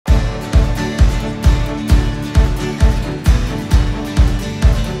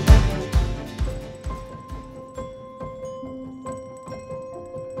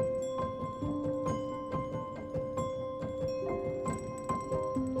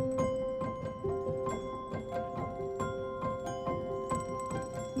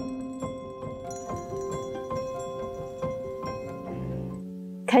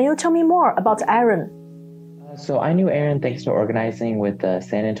Can you tell me more about Aaron? So I knew Aaron thanks to organizing with the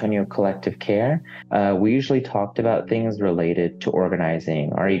San Antonio Collective Care. We usually talked about things related to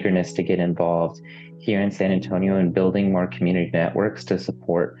organizing, our eagerness to get involved here in San Antonio and building more community networks to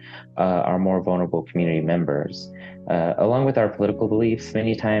support our more vulnerable community members. Along with our political beliefs,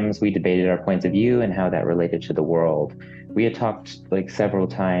 many times we debated our points of view and how that related to the world. We had talked several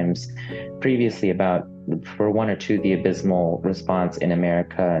times previously about, for one or two, the abysmal response in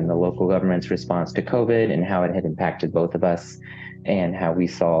America and the local government's response to COVID and how it had impacted both of us and how we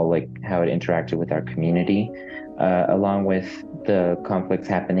saw how it interacted with our community, along with the conflicts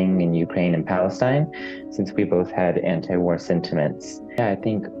happening in Ukraine and Palestine, since we both had anti-war sentiments. Yeah, I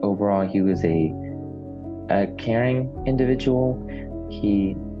think overall he was a caring individual.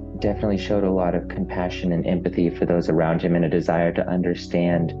 He definitely showed a lot of compassion and empathy for those around him and a desire to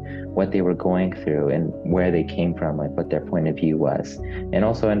understand what they were going through and where they came from, what their point of view was, and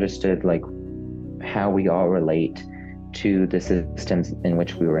also understood how we all relate to the systems in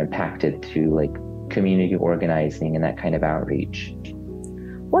which we were impacted through community organizing and that kind of outreach.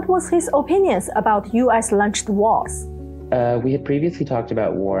 What was his opinions about US launched wars? We had previously talked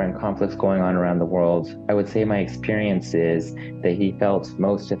about war and conflicts going on around the world. I would say my experience is that he felt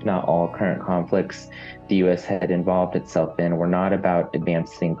most, if not all, current conflicts the U.S. had involved itself in were not about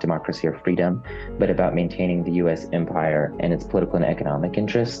advancing democracy or freedom, but about maintaining the U.S. empire and its political and economic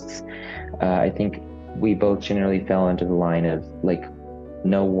interests. I think we both generally fell into the line of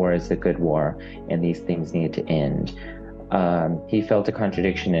no war is a good war, and these things needed to end. He felt a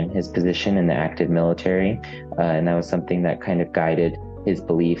contradiction in his position in the active military, and that was something that kind of guided his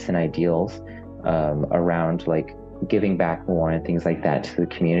beliefs and ideals around giving back more and things like that to the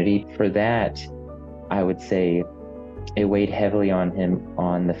community. For that, I would say it weighed heavily on him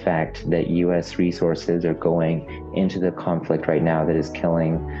on the fact that U.S. resources are going into the conflict right now that is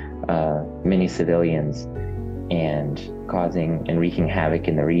killing many civilians and causing and wreaking havoc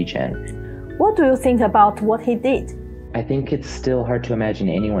in the region. What do you think about what he did? I think it's still hard to imagine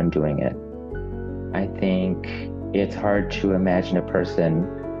anyone doing it. I think it's hard to imagine a person,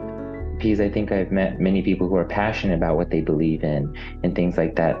 because I think I've met many people who are passionate about what they believe in and things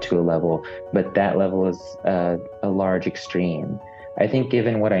like that to a level, but that level is a large extreme. I think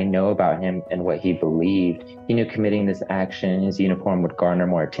given what I know about him and what he believed, he knew committing this action in his uniform would garner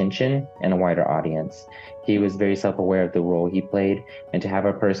more attention and a wider audience. He was very self-aware of the role he played, and to have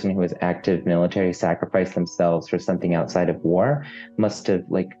a person who was active military sacrifice themselves for something outside of war must have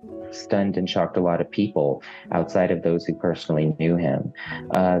stunned and shocked a lot of people outside of those who personally knew him.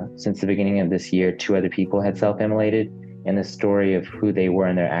 Since the beginning of this year, 2 other people had self-immolated, and the story of who they were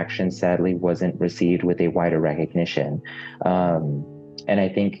and their actions sadly wasn't received with a wider recognition. And I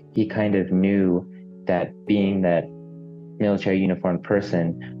think he kind of knew that being that military uniformed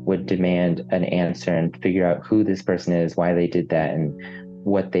person would demand an answer and figure out who this person is, why they did that, and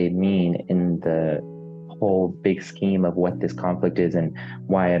what they mean in the whole big scheme of what this conflict is and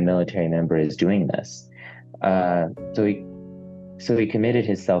why a military member is doing this. So he committed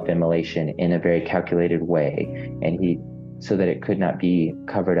his self-immolation in a very calculated way, and so that it could not be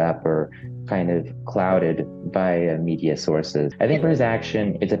covered up or kind of clouded by media sources. I think for his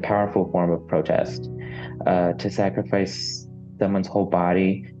action, it's a powerful form of protest. To sacrifice someone's whole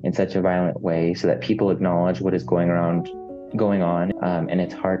body in such a violent way so that people acknowledge what is going on, and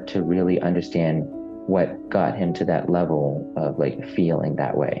it's hard to really understand what got him to that level of feeling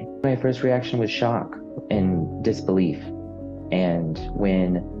that way. My first reaction was shock and disbelief. And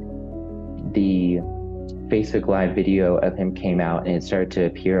when the Facebook Live video of him came out and it started to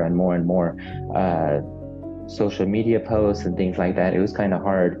appear on more and more social media posts and things like that, it was kind of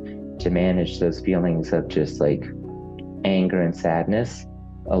hard to manage those feelings of just anger and sadness,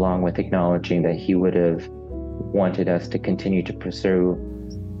 along with acknowledging that he would have wanted us to continue to pursue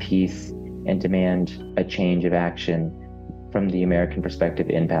peace and demand a change of action from the American perspective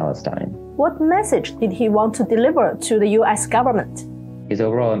in Palestine. What message did he want to deliver to the US government? His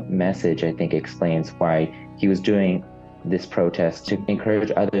overall message, I think, explains why he was doing this protest, to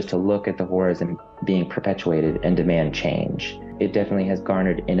encourage others to look at the horrors being perpetuated and demand change. It definitely has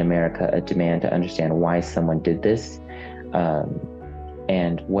garnered in America a demand to understand why someone did this,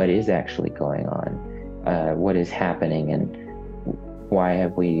 and what is actually going on, what is happening, and why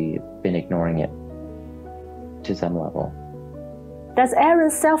have we been ignoring it to some level. Does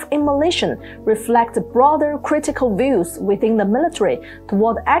Aaron's self-immolation reflect broader critical views within the military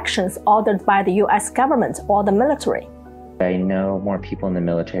toward actions ordered by the US government or the military? I know more people in the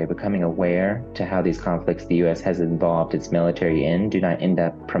military becoming aware to how these conflicts the US has involved its military in do not end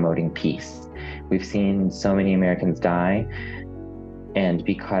up promoting peace. We've seen so many Americans die and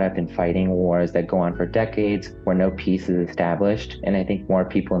be caught up in fighting wars that go on for decades where no peace is established. And I think more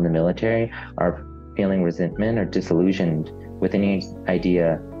people in the military are feeling resentment or disillusioned with any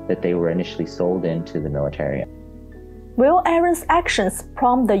idea that they were initially sold into the military. Will Aaron's actions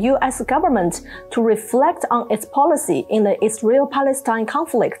prompt the U.S. government to reflect on its policy in the Israel-Palestine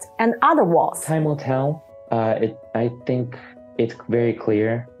conflict and other wars? Time will tell. I think it's very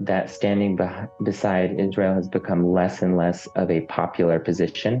clear that standing beside Israel has become less and less of a popular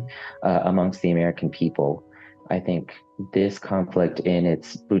position amongst the American people. I think this conflict, in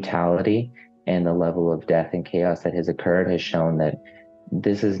its brutality and the level of death and chaos that has occurred, has shown that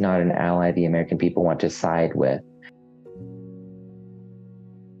this is not an ally the American people want to side with.